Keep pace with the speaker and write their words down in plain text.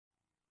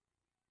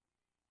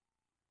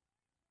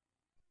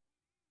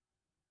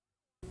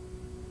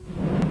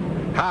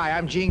Hi,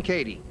 I'm Gene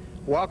Cady.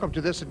 Welcome to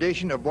this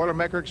edition of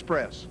Boilermaker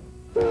Express.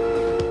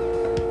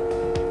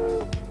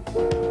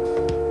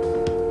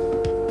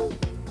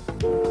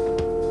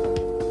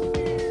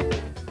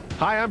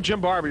 Hi, I'm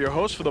Jim Barber, your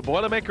host for the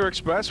Boilermaker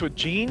Express with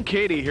Gene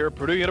Cady here at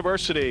Purdue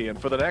University. And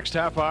for the next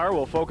half hour,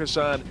 we'll focus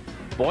on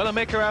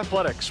Boilermaker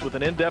athletics with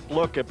an in-depth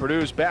look at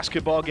Purdue's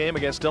basketball game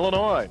against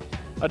Illinois.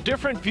 A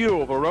different view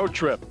of a road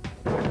trip.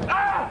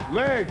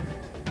 Legs.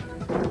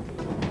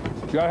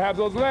 You gotta have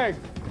those legs.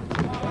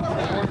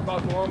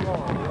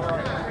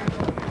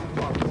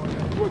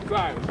 Good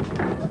side.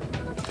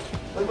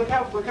 Look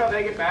how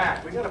they get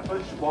back. We gotta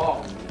push the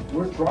ball.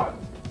 We're trying.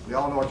 We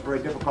all know it's very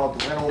difficult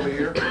to win over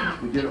here.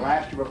 We did it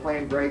last year by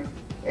playing great,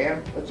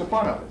 and it's the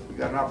fun of it. We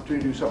got an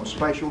opportunity to do something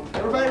special.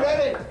 Everybody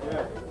ready?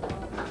 Yeah.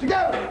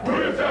 Together!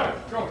 Move inside.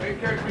 Go. They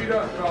can't beat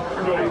us.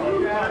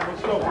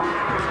 Let's go.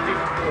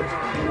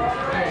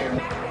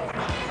 Damn.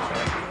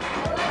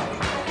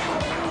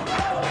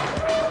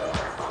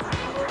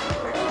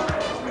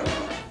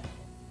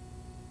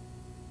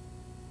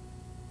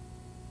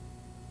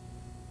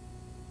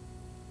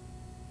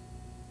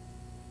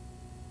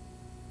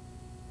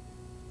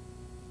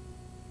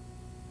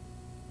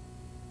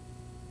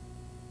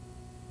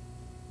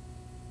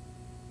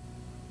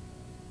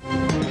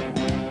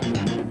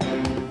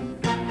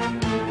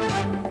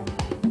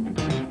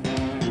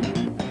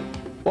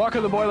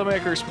 Welcome to the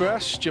Boilermaker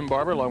Express. Jim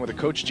Barber along with the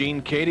coach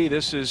Gene Cady.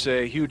 This is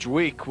a huge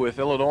week with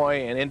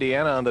Illinois and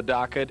Indiana on the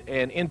docket,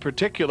 and in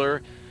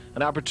particular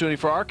an opportunity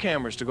for our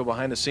cameras to go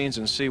behind the scenes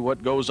and see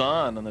what goes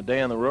on the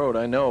day on the road.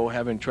 I know,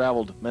 having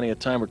traveled many a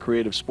time with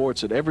creative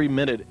sports, that every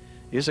minute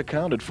is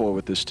accounted for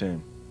with this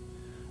team.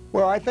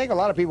 Well, I think a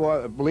lot of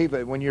people believe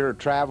that when you're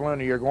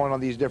traveling or you're going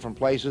on these different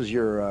places,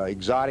 you're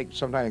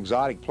sometimes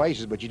exotic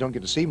places, but you don't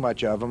get to see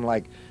much of them,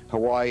 like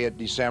Hawaii at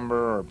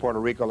December or Puerto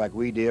Rico like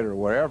we did or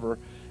wherever.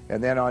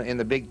 And then in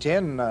the Big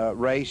Ten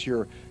race,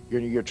 you're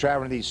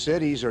traveling to these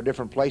cities or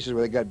different places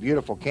where they got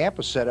beautiful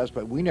campus setups,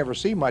 but we never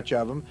see much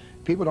of them.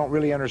 People don't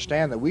really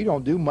understand that we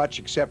don't do much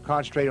except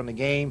concentrate on the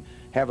game,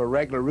 have a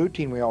regular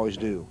routine we always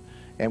do.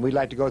 And we'd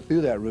like to go through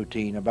that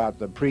routine about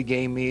the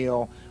pregame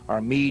meal,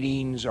 our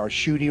meetings, our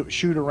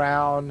shoot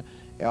around,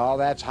 all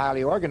that's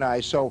highly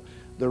organized. So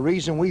the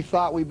reason we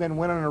thought we've been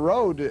winning on the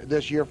road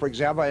this year, for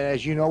example, and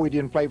as you know, we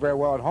didn't play very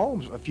well at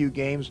home a few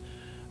games.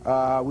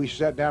 We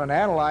sat down and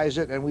analyzed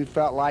it, and we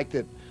felt like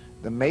that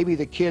maybe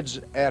the kids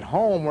at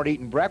home weren't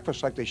eating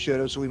breakfast like they should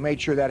have, so we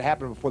made sure that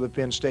happened before the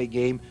Penn State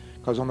game,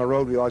 because on the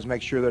road we always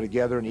make sure they're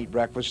together and eat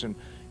breakfast, and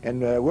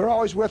we're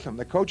always with them.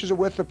 The coaches are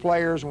with the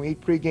players when we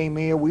eat pregame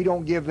meal. We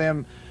don't give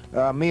them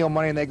meal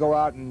money and they go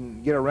out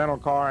and get a rental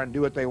car and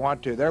do what they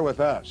want to. They're with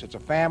us. It's a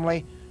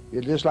family.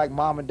 It's just like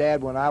mom and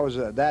dad when I was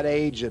that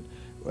age. That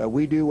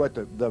we do what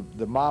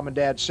the mom and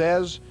dad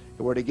says.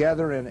 We're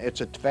together, and it's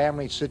a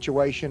family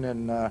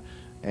situation,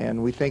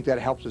 and we think that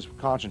helps us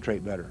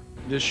concentrate better.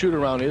 This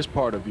shoot-around is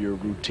part of your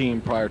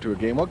routine prior to a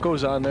game. What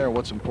goes on there and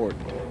what's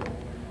important?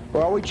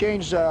 Well, we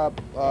change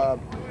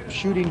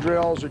shooting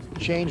drills or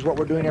change what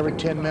we're doing every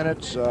 10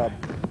 minutes.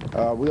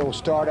 We'll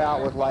start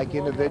out with like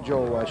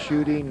individual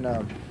shooting,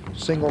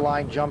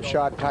 single-line jump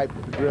shot type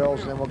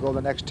drills, and then we'll go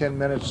the next 10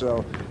 minutes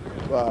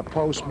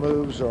post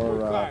moves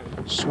or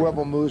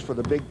swivel moves for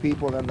the big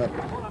people. Then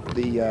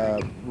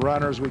the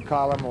runners, we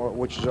call them,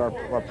 which is our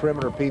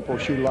perimeter people,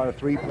 shoot a lot of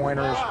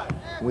three-pointers.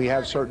 We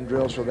have certain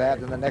drills for that.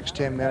 Then the next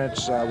 10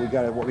 minutes, we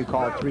got what we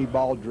call a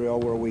three-ball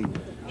drill, where we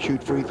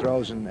shoot free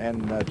throws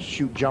and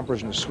shoot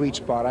jumpers in the sweet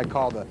spot. I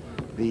call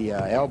the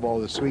elbow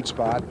the sweet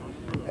spot.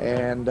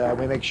 And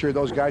we make sure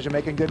those guys are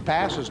making good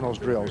passes in those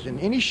drills. In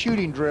any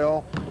shooting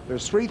drill,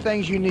 there's three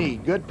things you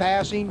need: good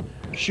passing,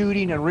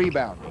 shooting, and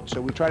rebounding.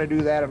 So we try to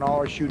do that in all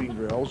our shooting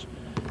drills.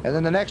 And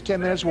then the next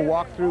 10 minutes, we'll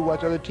walk through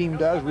what the other team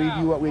does,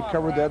 review what we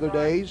covered the other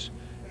days,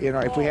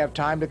 if we have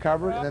time to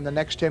cover it. And then the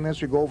next 10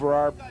 minutes, we go over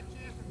our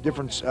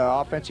different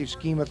offensive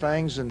scheme of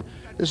things. And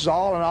this is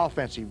all an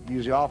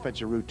usually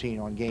offensive routine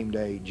on game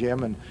day,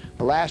 Jim. And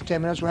the last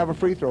 10 minutes, we'll have a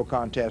free throw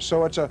contest.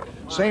 So it's a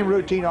same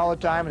routine all the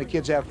time, and the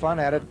kids have fun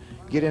at it,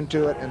 get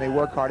into it, and they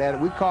work hard at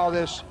it. We call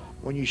this,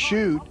 when you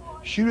shoot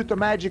at the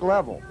magic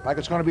level, like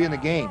it's going to be in the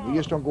game. We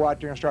just don't go out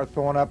there and start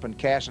throwing up and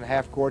casting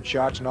half-court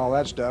shots and all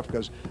that stuff,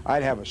 because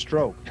I'd have a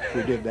stroke if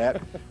we did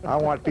that. I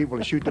want people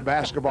to shoot the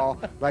basketball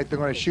like they're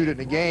going to shoot it in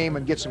the game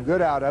and get some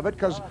good out of it,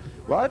 because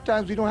a lot of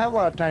times we don't have a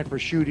lot of time for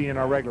shooting in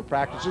our regular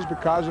practices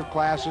because of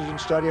classes and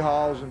study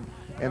halls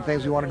and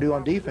things we want to do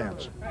on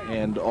defense.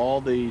 And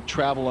all the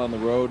travel on the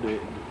road,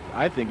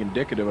 I think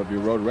indicative of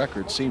your road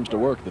record, seems to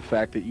work. The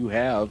fact that you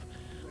have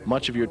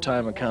much of your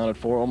time accounted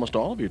for, almost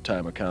all of your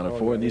time accounted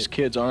for, and these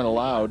kids aren't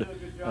allowed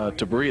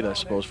to breathe, I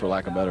suppose, for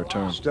lack of a better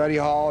term. Study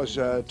hall is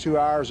 2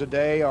 hours a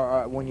day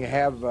when you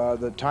have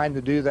the time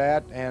to do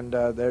that, and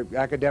they're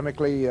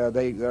academically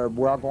they're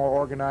well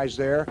organized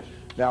there.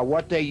 Now,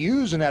 what they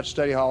use in that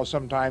study hall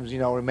sometimes,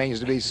 remains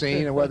to be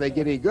seen, and whether they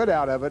get any good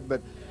out of it,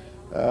 but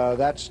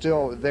that's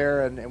still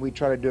there, and we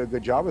try to do a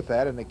good job with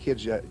that, and the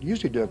kids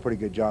usually do a pretty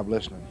good job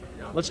listening.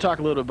 Let's talk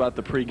a little about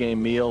the pregame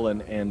meal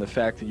and the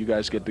fact that you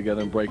guys get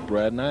together and break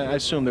bread. And I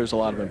assume there's a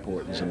lot of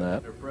importance in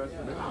that.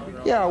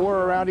 Yeah,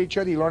 we're around each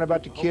other. You learn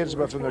about the kids,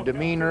 but from their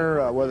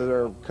demeanor, whether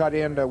they're cut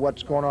into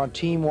what's going on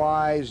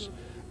team-wise.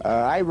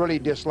 I really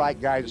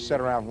dislike guys that sit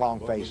around with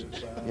long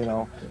faces. You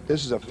know,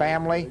 this is a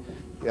family.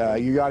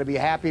 You got to be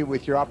happy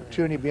with your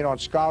opportunity, being on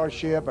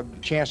scholarship, a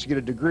chance to get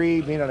a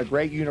degree, being at a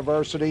great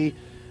university.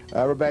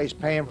 Everybody's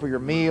paying for your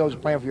meals,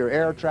 paying for your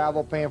air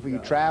travel, paying for you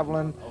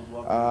traveling.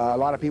 A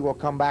lot of people will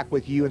come back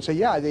with you and say,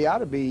 yeah, they ought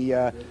to be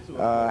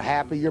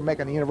happy. You're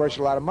making the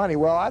university a lot of money.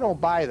 Well, I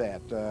don't buy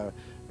that.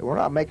 We're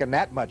not making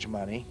that much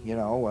money, you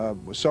know.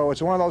 So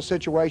it's one of those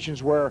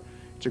situations where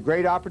it's a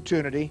great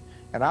opportunity,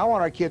 and I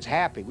want our kids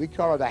happy. We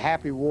call it the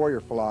happy warrior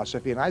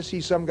philosophy, and I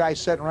see some guy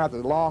sitting around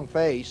with a long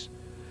face,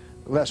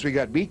 unless we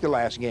got beat the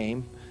last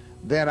game,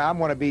 then I'm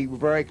going to be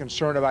very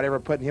concerned about ever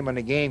putting him in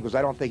the game because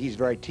I don't think he's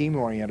very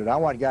team-oriented. I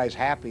want guys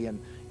happy and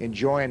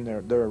enjoying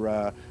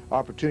their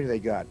opportunity they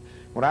got.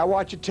 When I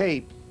watch a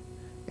tape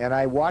and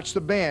I watch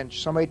the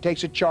bench, somebody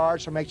takes a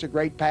charge, somebody makes a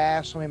great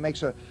pass, somebody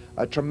makes a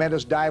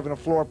tremendous dive in a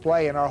floor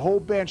play, and our whole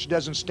bench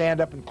doesn't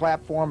stand up and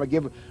clap for him or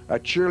give a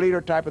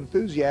cheerleader type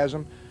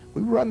enthusiasm,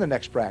 we run the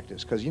next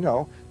practice because, you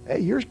know, hey,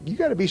 you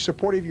got to be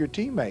supportive of your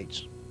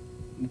teammates.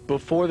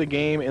 Before the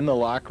game, in the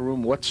locker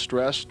room, what's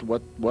stressed?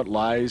 What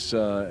lies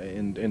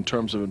in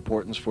terms of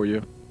importance for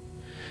you?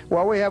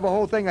 Well, we have a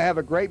whole thing. I have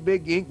a great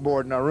big ink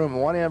board in our room.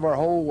 One end of our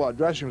whole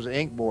dressing room is an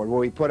ink board where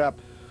we put up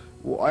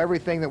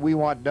everything that we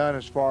want done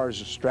as far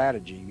as a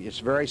strategy. It's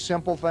very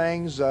simple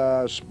things,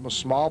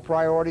 small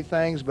priority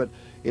things, but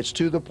it's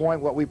to the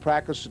point what we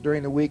practice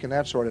during the week and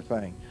that sort of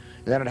thing.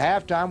 And then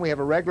at halftime, we have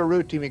a regular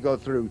routine we go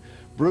through.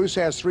 Bruce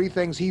has 3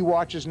 things he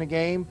watches in the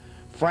game.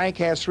 Frank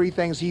has 3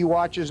 things he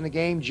watches in the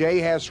game. Jay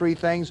has 3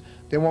 things.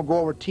 Then we'll go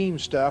over team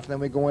stuff. Then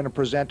we go in and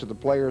present to the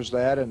players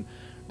that. And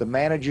the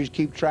managers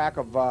keep track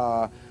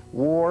of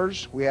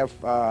wars. We have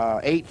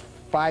 8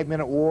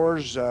 5-minute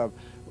wars.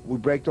 We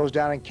break those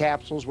down in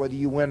capsules, whether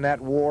you win that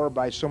war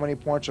by so many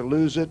points or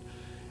lose it.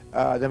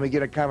 Then we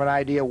get a kind of an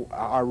idea,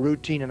 our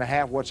routine in the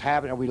half, what's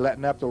happening. Are we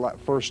letting up the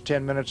first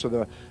 10 minutes of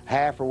the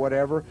half or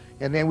whatever?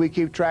 And then we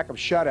keep track of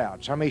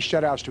shutouts. How many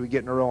shutouts do we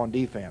get in a row on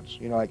defense?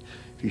 You know, like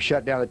if you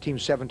shut down the team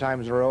 7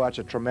 times in a row, that's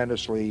a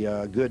tremendously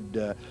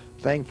good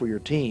thing for your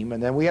team.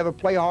 And then we have a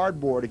play hard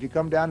board. If you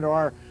come down to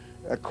our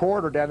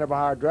court or down to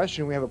our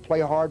dressing room, we have a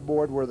play hard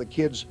board where the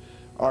kids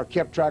are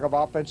kept track of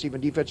offensive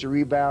and defensive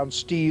rebounds,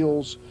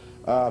 steals,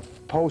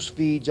 post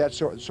feeds, that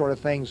sort of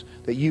things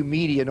that you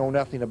media know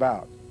nothing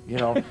about. You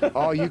know,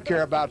 all you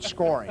care about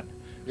scoring.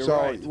 You're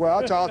so, right. well,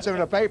 that's all it's in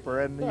the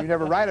paper, and you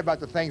never write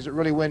about the things that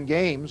really win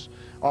games,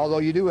 although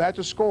you do have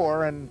to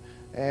score, and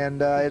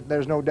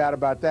there's no doubt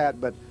about that,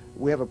 but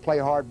we have a play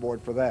hard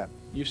board for that.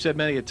 You've said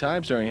many a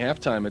times during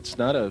halftime, it's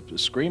not a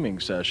screaming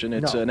session,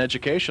 it's an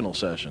educational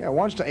session.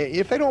 Yeah,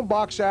 if they don't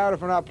box out, if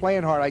they're not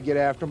playing hard, I get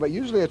after them, but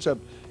usually it's a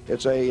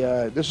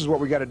this is what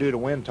we got to do to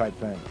win type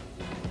thing.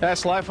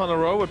 That's Life on the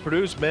Road with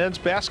Purdue's men's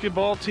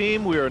basketball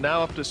team. We are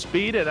now up to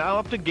speed and now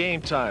up to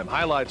game time.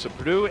 Highlights of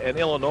Purdue and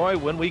Illinois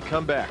when we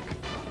come back.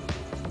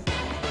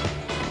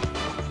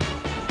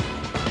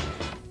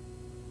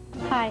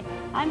 Hi,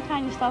 I'm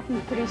Tanya Stahl from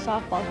the Purdue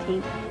softball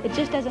team. It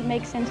just doesn't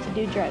make sense to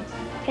do drugs.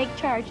 Take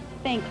charge,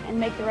 think, and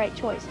make the right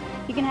choice.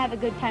 You can have a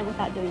good time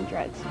without doing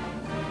drugs.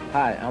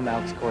 Hi, I'm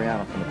Alex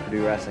Coriano from the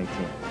Purdue wrestling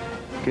team.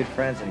 Good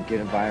friends and a good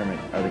environment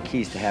are the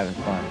keys to having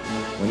fun.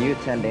 When you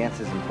attend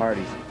dances and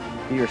parties,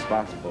 be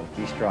responsible,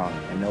 be strong,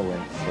 and know when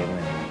to stay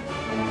winning.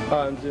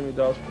 Hi, I'm Jimmy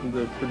Doss from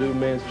the Purdue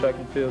men's track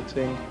and field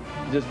team.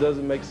 It just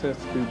doesn't make sense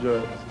to do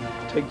drugs.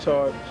 Take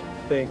charge,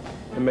 think,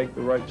 and make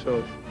the right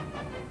choice.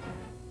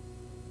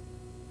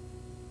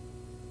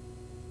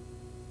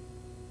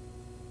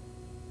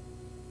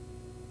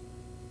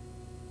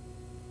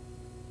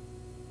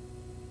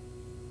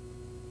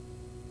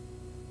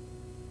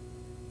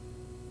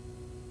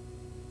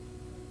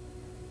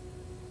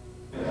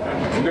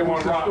 They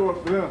want to rock.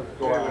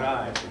 Go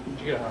out.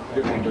 Get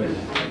one, baby.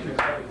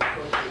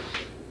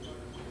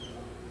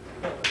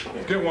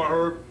 Get one,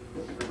 Herb.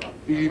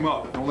 Eat him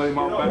up. Don't let him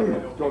out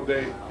back. Go,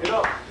 Dave. Get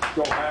up.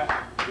 Go,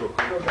 Matt. Go,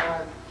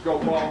 guys. Go,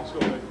 Paul.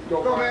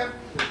 Go, man.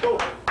 Go. All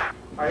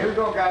right, here we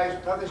go,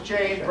 guys. Nothing's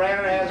changed.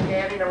 Brandon has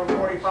Candy, number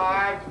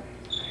 45.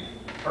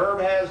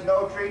 Herb has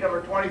No Tree,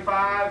 number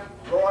 25.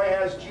 Roy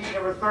has G,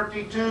 number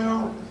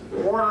 32.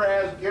 Porter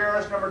has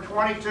Garris, number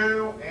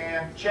 22.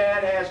 And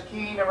Chad has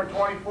Key, number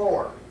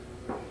 24.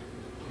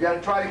 You got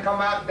to try to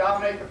come out and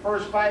dominate the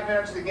first 5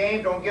 minutes of the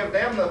game. Don't give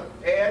them the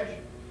edge.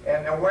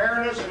 And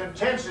awareness and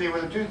intensity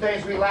were the 2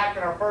 things we lacked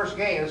in our first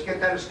game. Let's get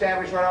that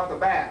established right off the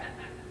bat.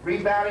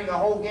 Rebounding the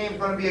whole game is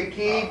going to be a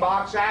key.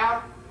 Box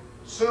out.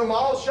 Assume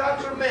all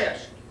shots are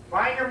missed.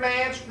 Find your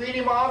man, screen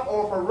him off,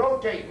 or if we're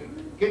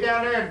rotating, get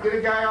down there and get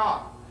a guy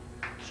off.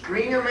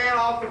 Screen your man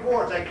off the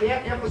boards. I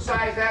can't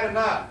emphasize that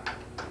enough.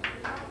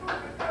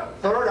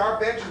 Third, our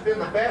bench has been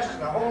the best in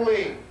the whole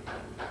league.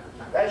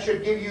 That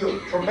should give you a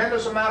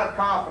tremendous amount of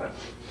confidence.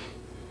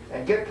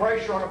 And get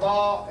pressure on the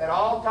ball at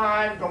all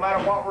times, no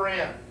matter what we're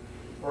in.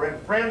 If we're in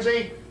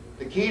frenzy,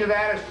 The key to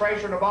that is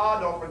pressuring the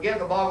ball. Don't forget,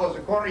 the ball goes to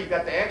the corner. You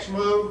got the X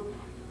move.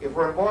 If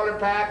we're in boiler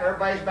pack,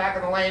 everybody's back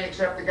in the lane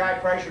except the guy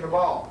pressuring the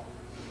ball.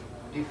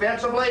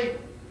 Defensively,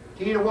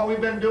 key to what we've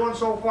been doing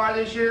so far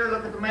this year,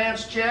 look at the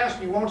man's chest.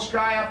 You won't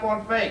sky up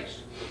on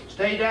fakes.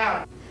 Stay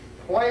down.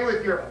 Play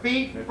with your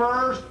feet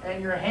first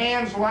and your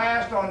hands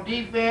last on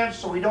defense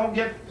so we don't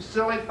get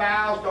silly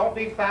fouls. Don't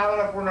be fouling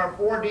up when our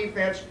 4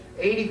 defense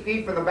 80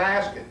 feet from the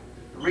basket.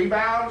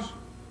 Rebounds,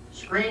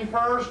 screen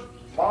first,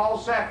 ball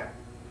second.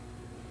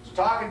 Let's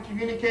talk and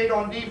communicate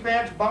on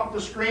defense, bump the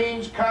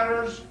screens,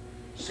 cutters,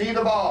 see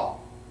the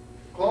ball.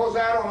 Close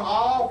out on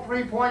all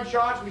 3-point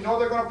shots. We know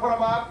they're going to put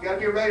them up. You got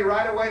to be ready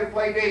right away to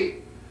play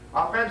deep.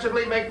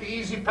 Offensively, make the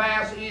easy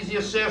pass, easy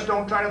assist.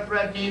 Don't try to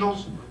thread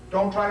needles.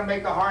 Don't try to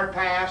make the hard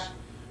pass.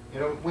 You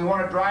know, we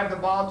want to drive the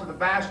ball to the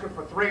basket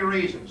for 3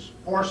 reasons.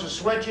 Forces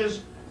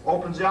switches,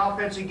 opens the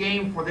offensive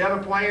game for the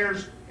other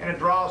players, and it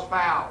draws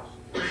fouls.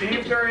 See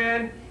if they're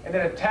in, and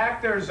then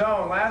attack their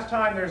zone. Last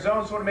time their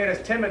zone sort of made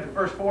us timid the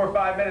first 4 or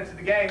 5 minutes of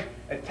the game.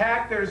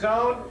 Attack their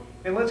zone,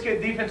 and let's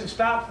get defensive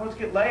stops, let's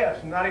get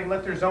layups, and not even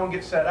let their zone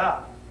get set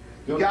up.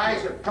 You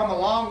guys have come a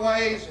long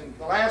ways in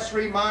the last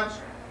 3 months.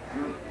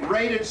 You're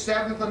rated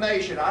 7th in the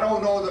nation. I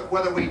don't know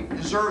whether we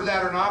deserve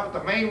that or not, but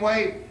the main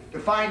way to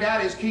find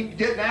out is keep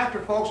getting after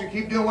folks and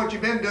keep doing what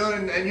you've been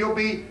doing, and you'll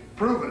be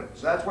proving it.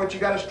 So that's what you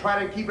got to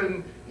try to keep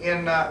it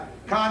in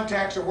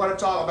context of what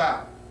it's all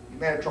about. You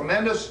made a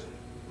tremendous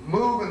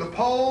move in the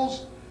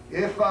polls.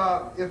 If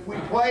we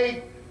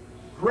play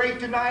great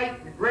tonight,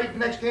 great the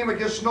next game, it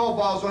just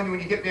snowballs on you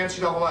when you get in the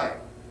NCAA.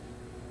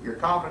 Your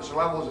confidence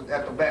level is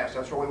at the best.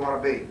 That's where we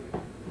want to be.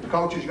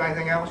 Coaches, you got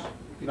anything else?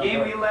 The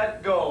game we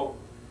let go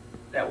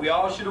that we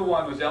all should have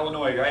won was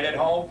Illinois, right at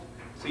home.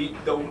 So we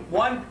don't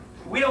want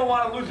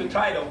to lose the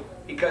title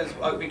because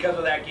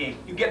of that game.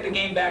 You get the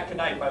game back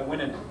tonight by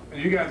winning it.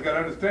 And you guys got to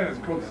understand, as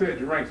Coach said,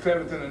 you're ranked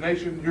 7th in the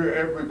nation. You're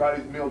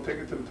everybody's meal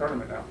ticket to the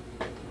tournament now.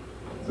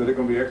 So they're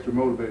going to be extra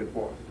motivated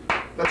for us.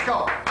 Let's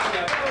go.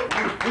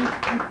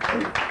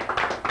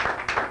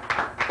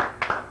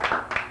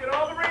 Get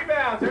all the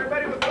rebounds.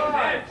 Everybody with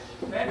 5.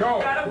 Man, Go.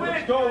 you gotta win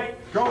it Go. tonight.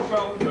 Go,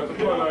 fellas. That's the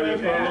fun out here,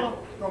 fellas.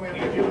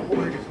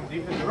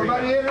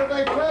 Everybody in,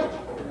 everybody set?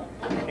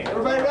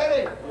 Everybody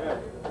ready? Yeah.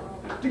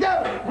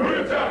 Together. Move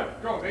your time.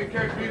 Go. They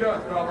can't beat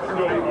us, fellas.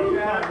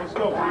 Let's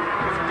go.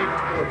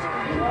 Let's go.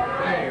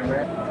 Hey,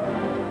 man.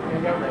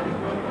 Looking good.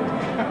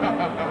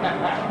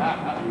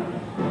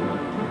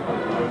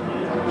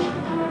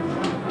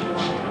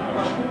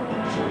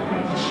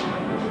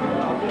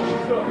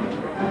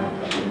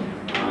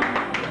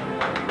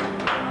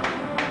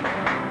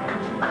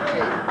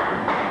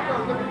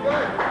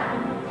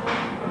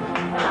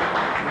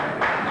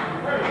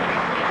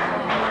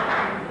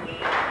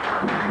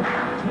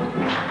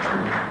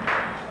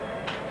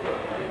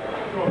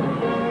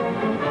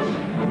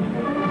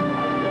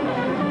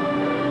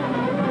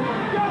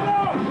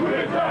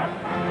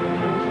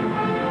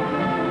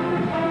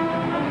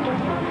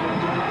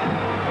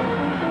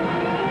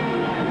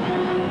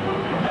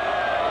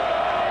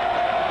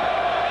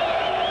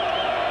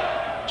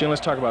 Jim, let's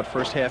talk about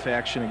first half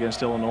action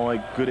against Illinois.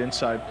 Good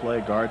inside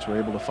play. Guards were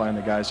able to find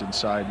the guys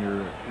inside.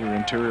 Your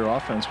interior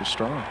offense was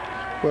strong.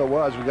 Well, it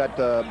was. We got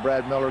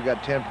Brad Miller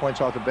got 10 points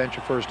off the bench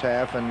the first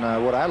half, and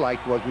what I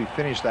liked was we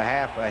finished the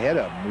half ahead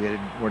of them.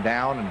 We're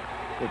down, and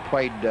we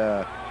played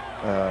kind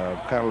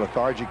of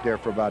lethargic there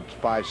for about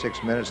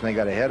 5-6 minutes, and they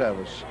got ahead of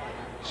us.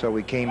 So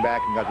we came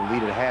back and got the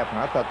lead at half, and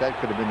I thought that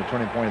could have been the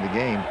turning point of the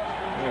game.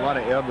 A lot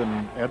of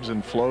ebbs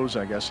and flows,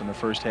 I guess, in the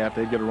first half.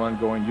 They'd get a run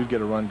going, you'd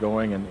get a run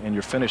going, and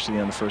your finish at the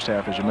end of the first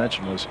half, as you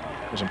mentioned, was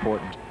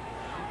important.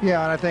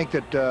 Yeah, and I think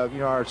that you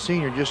know, our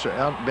senior just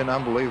been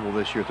unbelievable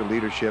this year with the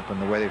leadership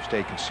and the way they've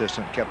stayed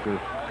consistent, kept their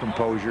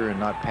composure and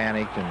not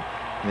panicked,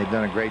 and they've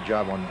done a great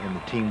job in the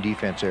team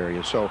defense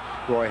area. So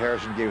Roy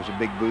Harrison gave us a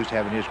big boost,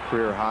 having his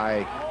career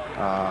high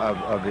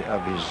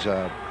of his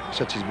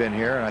since he's been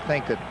here, and I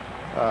think that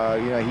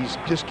you know, he's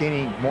just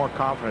gaining more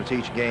confidence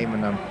each game,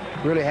 and I'm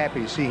really happy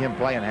to see him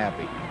playing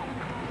happy.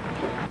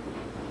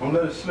 Don't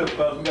let it slip,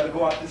 fellas. We got to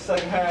go out this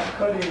second half.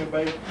 Cut in,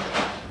 baby.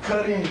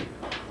 Cut in.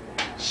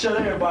 Shut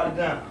everybody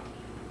down.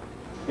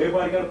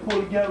 Everybody got to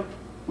pull together.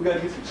 We got to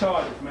get some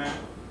charges, man.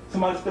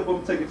 Somebody step up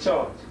and take a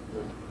charge.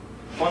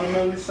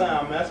 Fundamentally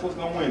sound, man. That's what's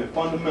going to win it.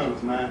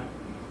 Fundamentals, man.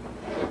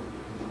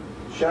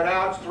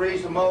 Shutouts,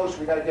 3's the most.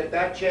 We got to get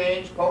that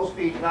changed. Post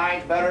feeds,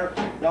 9's better.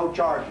 No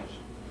charges.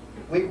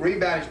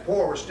 Rebound is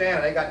poor. We're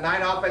standing. They got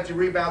 9 offensive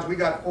rebounds. We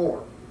got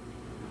 4.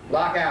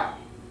 Lockout.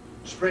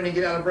 Sprinting,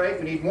 get out of the break.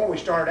 We need more. We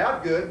started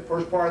out good.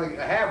 First part of the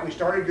half, we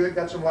started good.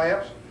 Got some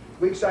layups.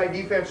 Weak side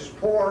defense is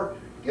poor.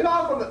 Get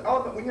off when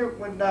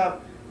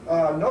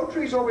no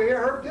trees over here,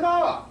 Herb. Get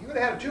off. You would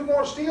have had 2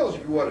 more steals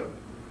if you would have.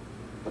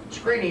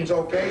 Screening's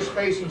okay.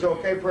 Spacing's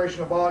okay. Pressure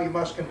the ball you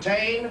must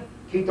contain.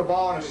 Keep the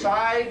ball on the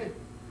side.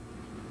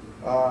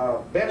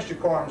 Bench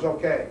decorum's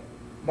okay.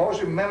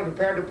 Most of the men are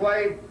prepared to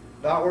play.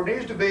 Not where it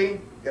needs to be.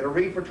 Got to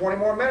read for 20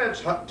 more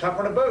minutes.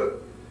 Tougher to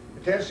boot.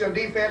 Intensity on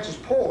defense is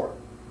poor.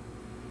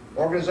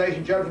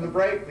 Organization judging the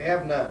break, we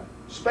have none.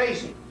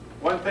 Spacing.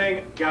 One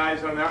thing,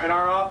 guys, in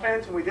our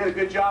offense, and we did a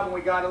good job when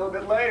we got a little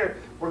bit later,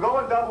 we're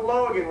going double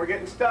low again. We're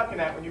getting stuck in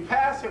that. When you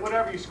pass it,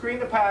 whatever, you screen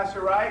the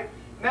passer, right?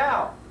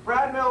 Now,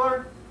 Brad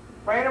Miller,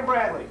 Brandon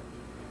Bradley,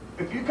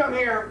 if you come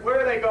here, where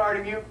are they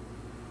guarding you?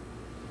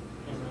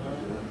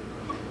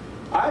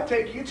 I'd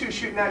take you two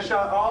shooting that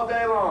shot all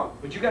day long.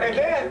 But you got to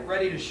get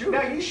ready to shoot.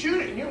 Now, you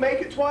shoot it, and you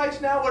make it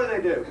twice. Now, what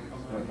do?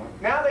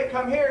 Now they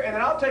come here, and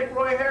then I'll take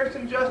Roy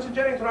Harrison and Justin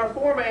Jennings and our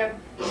four-man,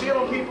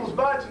 sealing people's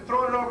butts and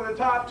throwing it over the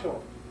top to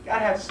them.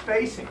 Gotta have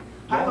spacing.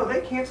 I know they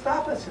can't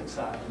stop us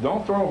inside.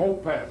 Don't throw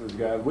hope passes,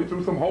 guys. We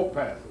threw some hope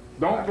passes.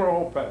 Don't throw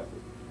hope passes.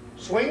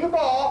 Swing the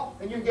ball,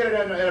 and you can get it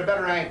at a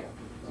better angle.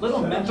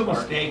 Little mental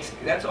mistakes.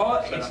 That's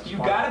all. You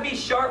got to be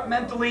sharp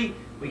mentally.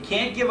 We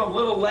can't give them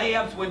little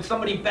layups when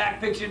somebody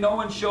backpicks you, no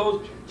one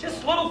shows.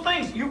 Just little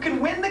things. You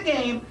can win the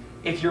game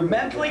if you're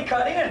mentally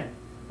cut in.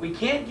 We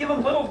can't give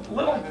them little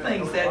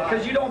things that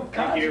because you don't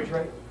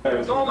concentrate.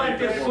 Don't let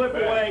this slip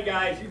away,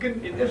 guys. You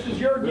can. This is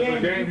your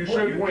game. This is a game you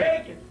should win.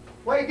 Take it.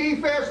 Play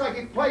defense like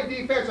you played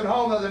defense at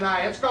home the other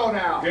night. Let's go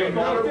now. Game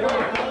number 1.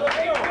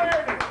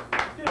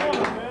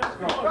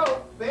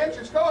 Go, bench,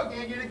 let's go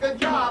again. You did a good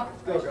job.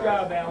 Nice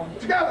job, Alan.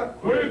 Together.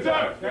 Where's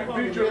that? That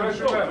feature, that's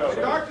your best.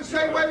 Start the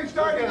same way we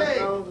started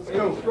today. Let's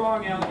go.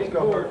 Strong, Alan. Get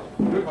forward.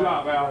 Good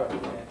job, Al.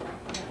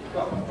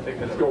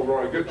 Let's go,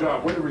 Roy. Good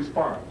job. Way to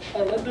respond.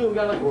 Hey, that dude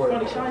got like a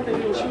funny shot. They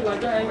do shoot like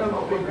that. Ain't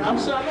no big. I'm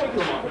sorry, I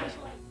know you.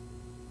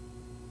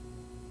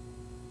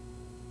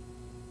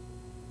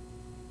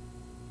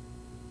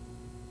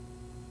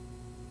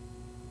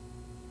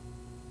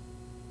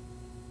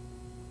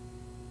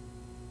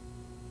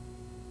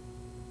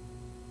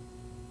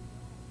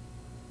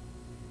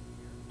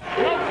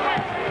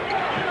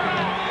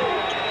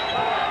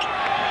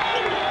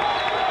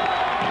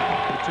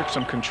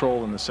 Some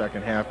control in the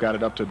second half, got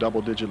it up to a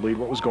double-digit lead.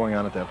 What was going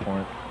on at that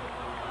point?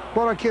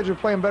 Well, our kids were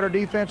playing better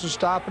defense and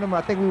stopping them.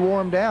 I think we wore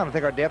them down. I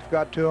think our depth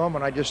got to them,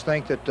 and I just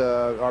think that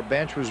our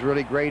bench was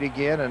really great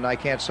again, and I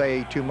can't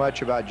say too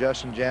much about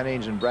Justin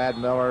Jennings and Brad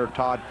Miller,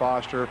 Todd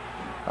Foster,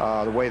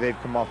 the way they've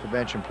come off the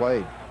bench and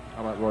played.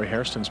 How about Roy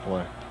Hairston's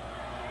play?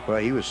 Well,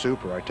 he was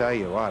super. I tell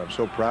you what, I'm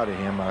so proud of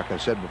him. Like I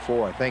said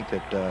before, I think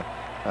that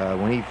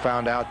when he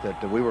found out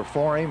that we were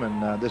for him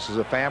and this is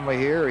a family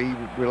here, he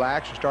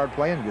relaxed and started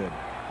playing good.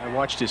 I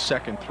watched his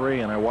second three,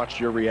 and I watched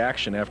your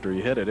reaction after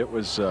he hit it. It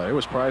was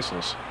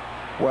priceless.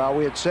 Well,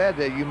 we had said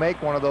that you make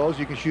one of those,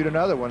 you can shoot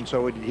another one.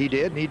 So he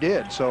did, and he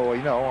did. So,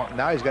 you know,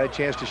 now he's got a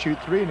chance to shoot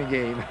 3 in a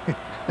game.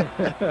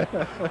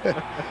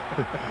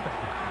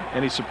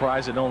 Any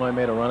surprise that Illinois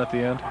made a run at the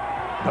end?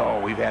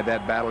 No, we've had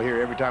that battle here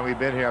every time we've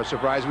been here. I was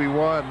surprised we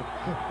won.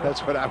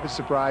 That's what I was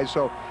surprised.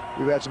 So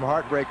we've had some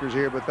heartbreakers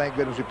here, but thank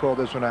goodness we pulled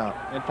this one out.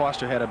 And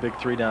Foster had a big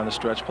 3 down the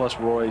stretch, plus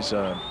Roy's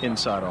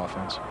inside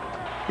offense.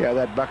 Yeah,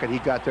 that bucket he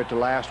got there at the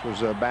last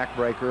was a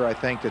backbreaker. I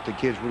think that the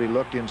kids really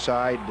looked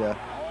inside.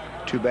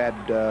 Too bad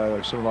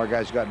some of our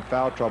guys got in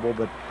foul trouble,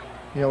 but,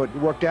 you know, it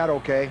worked out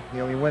okay. You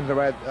know, we went the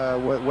right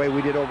way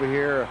we did over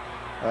here.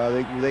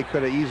 They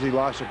could have easily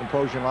lost their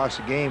composure and lost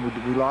the game.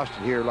 We lost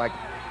it here, like,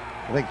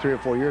 I think 3 or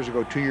 4 years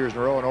ago, 2 years in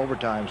a row in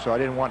overtime, so I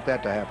didn't want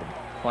that to happen.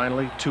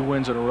 Finally, 2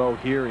 wins in a row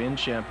here in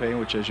Champaign,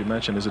 which, as you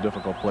mentioned, is a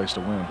difficult place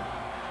to win.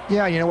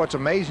 Yeah, you know what's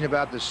amazing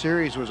about this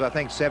series was I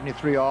think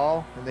 73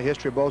 all in the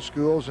history of both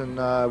schools, and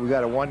we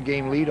got a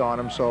 1-game lead on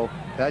them, so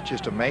that's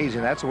just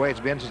amazing. That's the way it's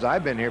been since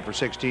I've been here for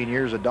 16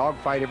 years. A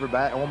dogfight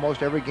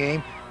almost every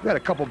game. We had a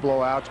couple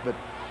blowouts, but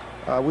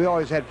we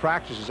always had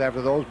practices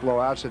after those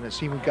blowouts, and it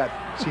seemed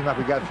like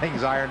we got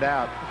things ironed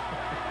out.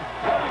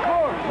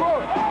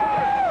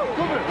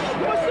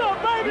 What's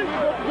up, baby?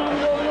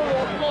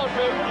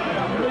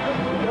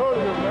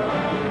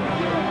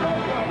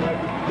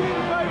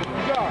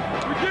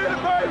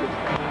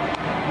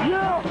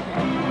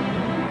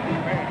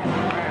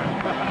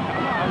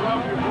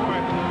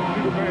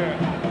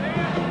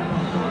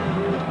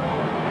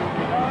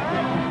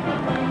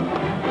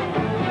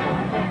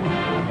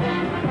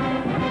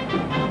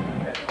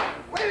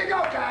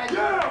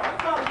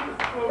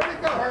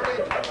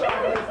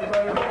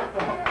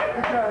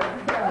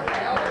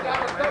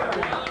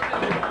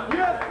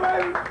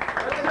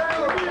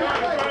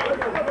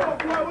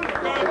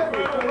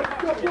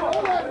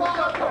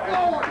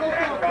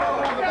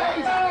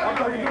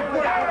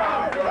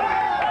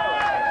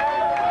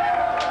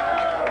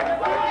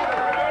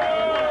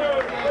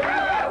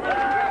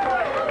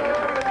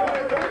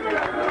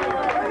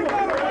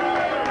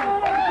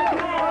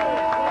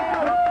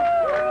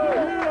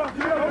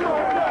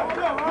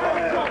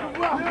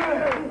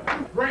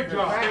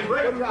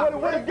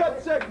 What a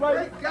gut check, baby.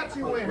 Great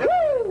gutsy win.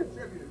 Woo!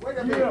 Way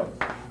to be.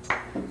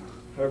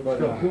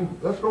 Everybody.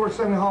 Let's go to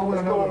City Hall with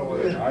another one.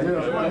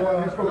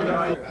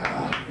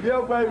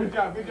 Yeah, baby. Good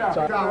job. We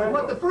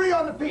put the 3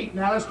 on the P.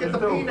 Now let's get the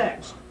P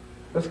next.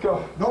 Let's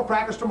go. No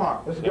practice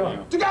tomorrow. Let's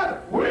go.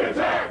 Together. We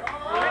attack!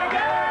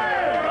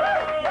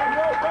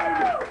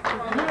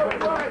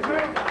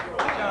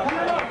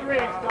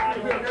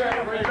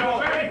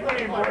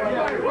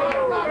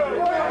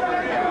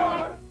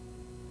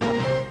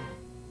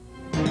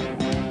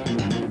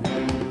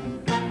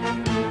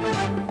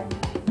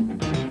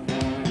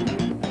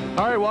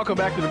 welcome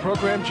back to the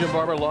program. Jim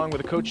Barber along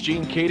with Coach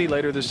Gene Keady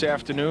later this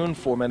afternoon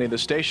for many of the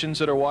stations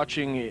that are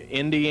watching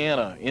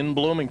Indiana in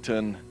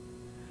Bloomington.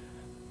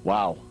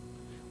 Wow.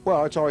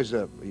 Well, it's always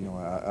an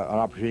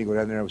opportunity to go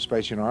down there,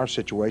 especially in our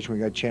situation. We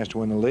got a chance to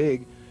win the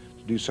league,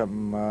 to do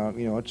something.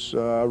 It's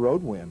a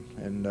road win,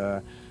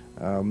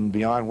 and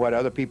beyond what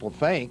other people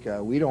think,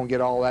 we don't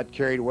get all that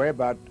carried away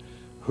about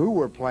who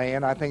we're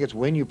playing. I think it's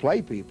when you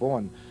play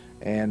people,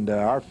 and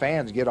our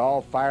fans get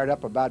all fired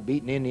up about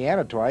beating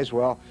Indiana twice.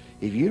 Well,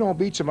 if you don't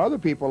beat some other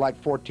people like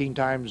 14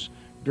 times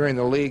during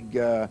the league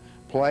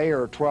play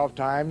or 12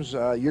 times,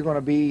 you're going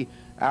to be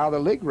out of the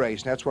league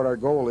race, and that's what our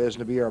goal is,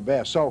 to be our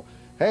best. So,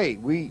 hey,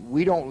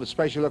 we don't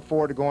especially look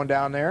forward to going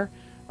down there.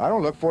 I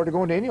don't look forward to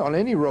going to on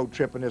any road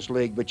trip in this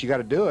league, but you got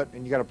to do it,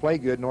 and you got to play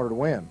good in order to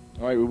win.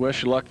 All right, we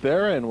wish you luck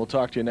there, and we'll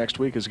talk to you next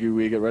week as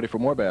we get ready for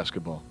more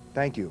basketball.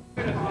 Thank you.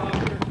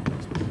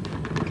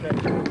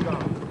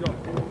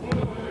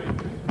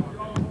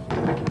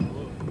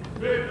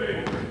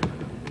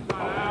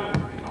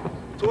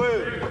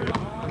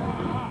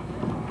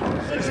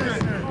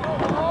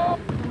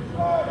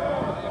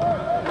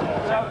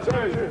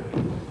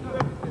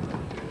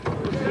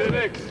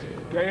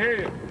 Can't hear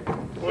you.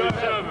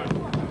 27.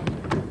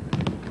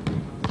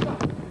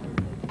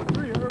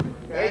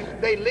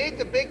 They lead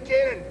the Big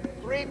Ten in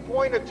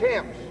three-point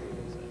attempts.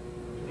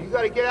 You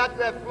got to get out to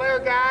that flare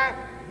guy.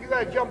 You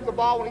got to jump the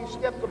ball. When he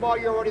steps the ball,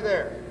 you're already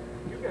there.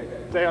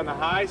 Stay on the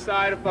high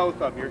side of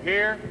both of them. You're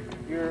here.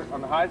 You're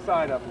on the high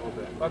side up a little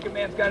bit. Bucket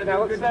man's got to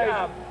do a good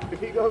job. If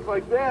he goes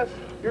like this,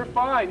 you're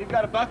fine. You've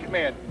got a bucket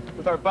man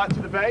with our butt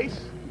to the base,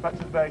 so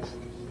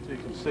you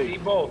can see. See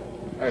both.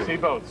 Hey. See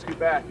both. Scoot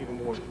back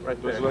even more. Right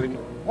there.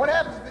 What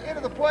happens at the end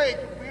of the play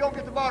if we don't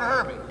get the ball to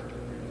Herbie?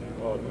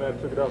 Oh, the man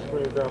took it out,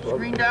 screen down.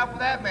 Screen down for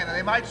that man. And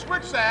they might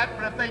switch that,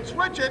 but if they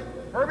switch it,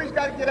 Herbie's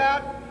got to get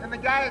out, and the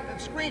guy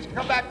that screens can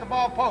come back to the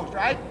ball post,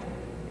 right?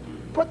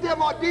 Put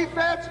them on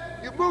defense,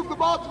 you move the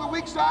ball to the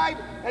weak side,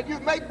 and you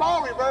make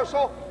ball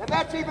reversal, and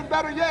that's even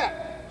better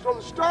yet. So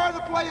the start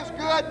of the play is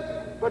good,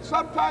 but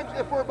sometimes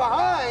if we're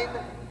behind,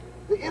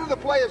 the end of the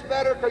play is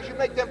better because you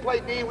make them play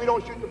D, we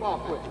don't shoot the ball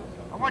quick.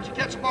 I want you to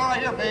catch the ball right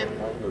here, babe.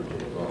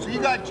 So you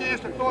got a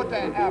chance to throw it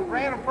to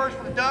Brandon first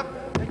for the dunk,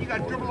 then you got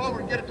to dribble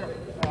over and get it to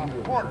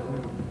Porter.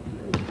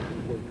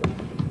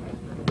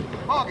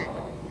 Hoggy.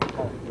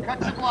 Cut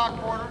the clock,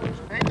 Porter.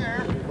 Stay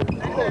there.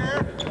 Stay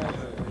there.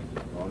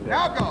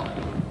 Now go.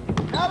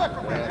 Now look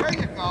away. There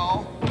you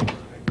go.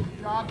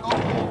 Good job. Go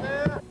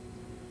there.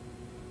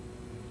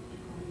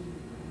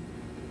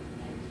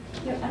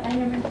 I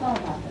never thought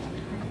about that.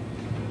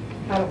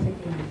 I don't think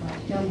you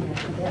might tell me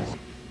after this.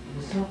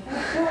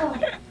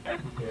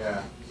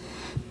 Yeah.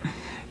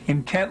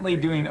 Intently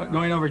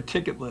going over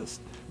ticket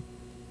list.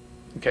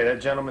 Okay,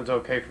 that gentleman's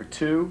okay for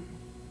 2.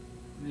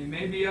 They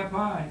may be up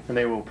high. And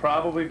they will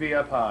probably be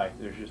up high.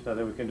 There's just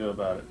nothing we can do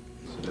about it.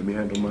 Let me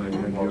handle mine. You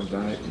handle yours,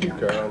 all right?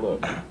 Okay,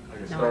 look. I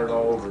can start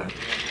all over.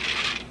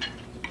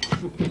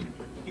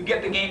 You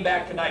get the game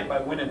back tonight by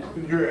winning.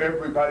 You're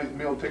everybody's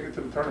meal ticket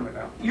to the tournament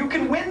now. You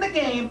can win the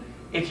game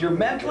if you're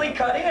mentally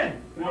cut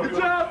in. Good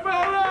job,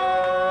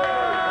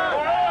 fella!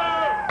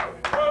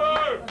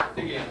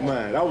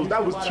 Man,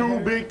 that was 2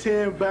 Big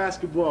Ten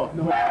basketball.